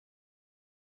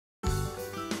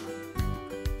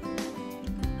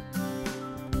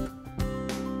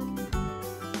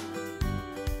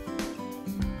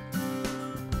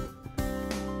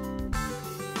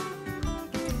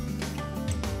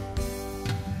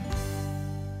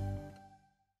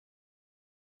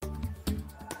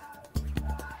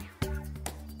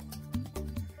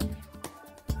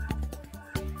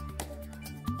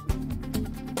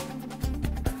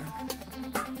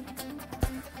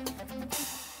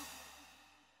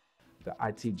The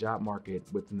IT job market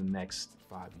within the next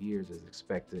 5 years is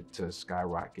expected to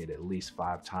skyrocket at least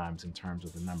 5 times in terms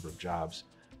of the number of jobs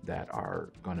that are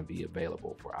going to be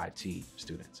available for IT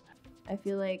students. I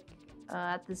feel like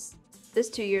at this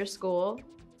 2-year school,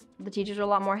 the teachers are a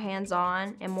lot more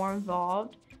hands-on and more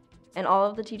involved, and all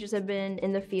of the teachers have been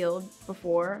in the field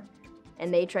before,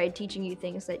 and they tried teaching you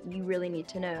things that you really need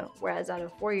to know. Whereas at a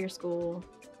 4-year school,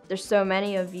 there's so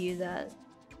many of you that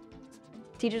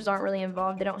teachers aren't really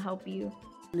involved, they don't help you.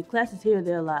 The classes here,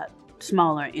 they're a lot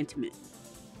smaller and intimate.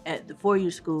 At the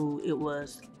 4-year school, it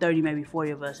was 30, maybe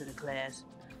 40 of us in the class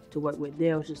to work with.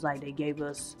 There, it was just like they gave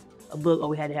us a book or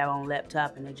we had to have our own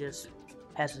laptop and they just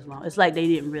passed us along. It's like they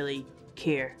didn't really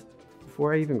care.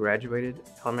 Before I even graduated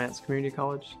Alamance Community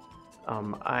College,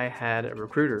 I had a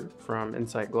recruiter from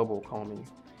Insight Global call me.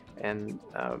 And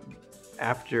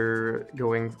after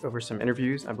going over some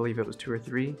interviews, I believe it was 2 or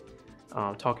 3,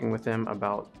 talking with them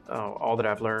about all that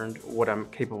I've learned, what I'm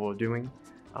capable of doing,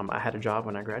 I had a job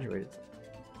when I graduated.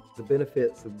 The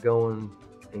benefits of going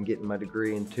and getting my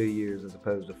degree in 2 years as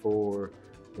opposed to 4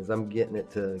 is I'm getting it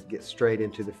to get straight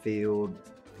into the field,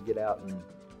 to get out and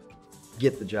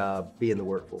get the job, be in the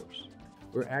workforce.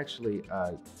 We're actually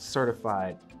a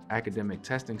certified academic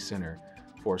testing center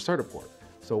for Certiport.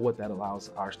 So what that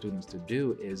allows our students to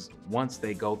do is once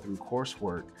they go through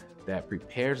coursework that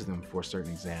prepares them for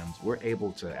certain exams, we're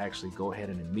able to actually go ahead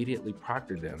and immediately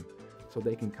proctor them so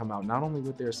they can come out not only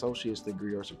with their associate's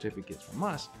degree or certificates from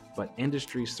us, but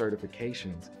industry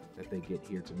certifications that they get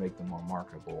here to make them more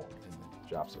marketable in the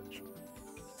job search.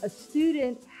 A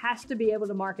student has to be able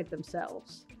to market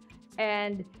themselves.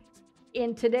 And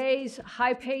in today's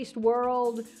high-paced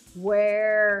world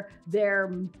where there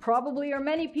probably are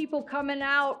many people coming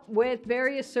out with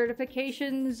various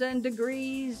certifications and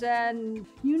degrees, and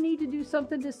you need to do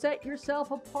something to set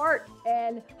yourself apart.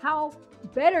 And how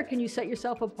better can you set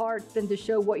yourself apart than to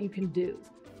show what you can do?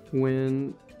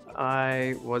 When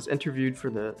I was interviewed for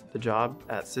the job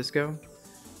at Cisco,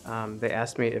 they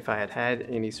asked me if I had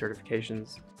any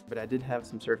certifications, but I did have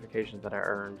some certifications that I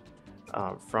earned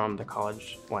from the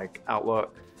college, like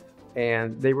Outlook,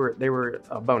 and they were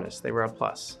a bonus. They were a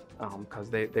plus because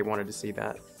they wanted to see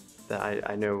that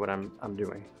I know what I'm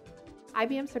doing.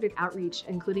 IBM started outreach,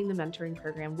 including the mentoring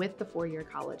program, with the 4-year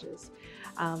colleges.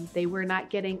 They were not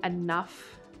getting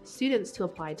enough students to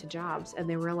apply to jobs, and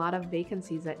there were a lot of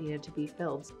vacancies that needed to be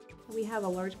filled. We have a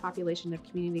large population of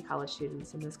community college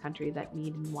students in this country that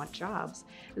need and want jobs.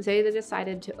 And so they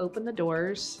decided to open the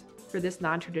doors for this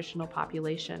non-traditional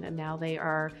population, and now they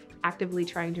are actively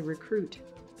trying to recruit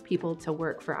people to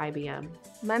work for IBM.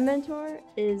 My mentor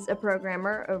is a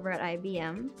programmer over at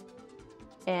IBM,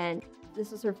 and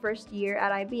this was her first year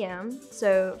at IBM,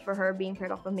 so for her being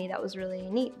paired off with me, that was really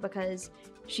neat because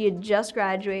she had just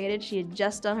graduated, she had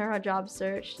just done her job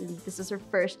search, and this is her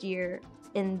first year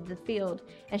in the field,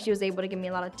 and she was able to give me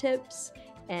a lot of tips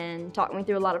and talk me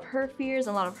through a lot of her fears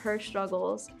and a lot of her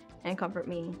struggles and comfort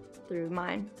me through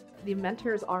mine. The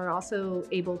mentors are also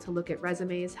able to look at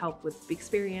resumes, help with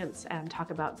experience, and talk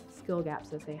about skill gaps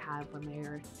that they have when they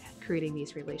are creating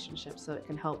these relationships, so it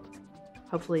can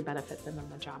hopefully benefit them in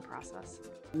the job process.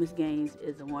 Ms. Gaines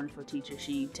is a wonderful teacher.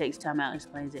 She takes time out and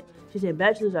explains it. She said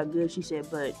bachelors are good, she said,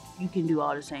 but you can do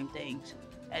all the same things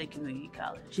at a community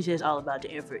college. She says all about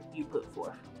the effort you put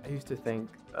forth. I used to think,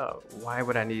 why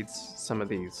would I need some of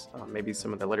these? Maybe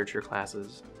some of the literature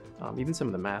classes, even some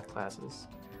of the math classes.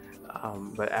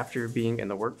 But after being in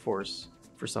the workforce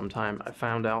for some time, I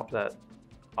found out that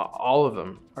all of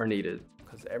them are needed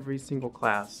because every single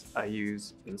class I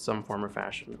use in some form or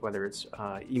fashion, whether it's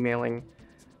emailing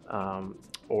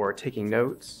or taking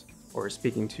notes or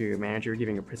speaking to a manager,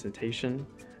 giving a presentation,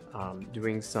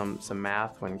 doing some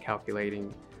math when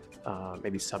calculating,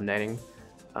 maybe subnetting.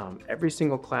 Every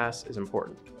single class is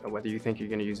important, whether you think you're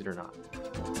going to use it or not.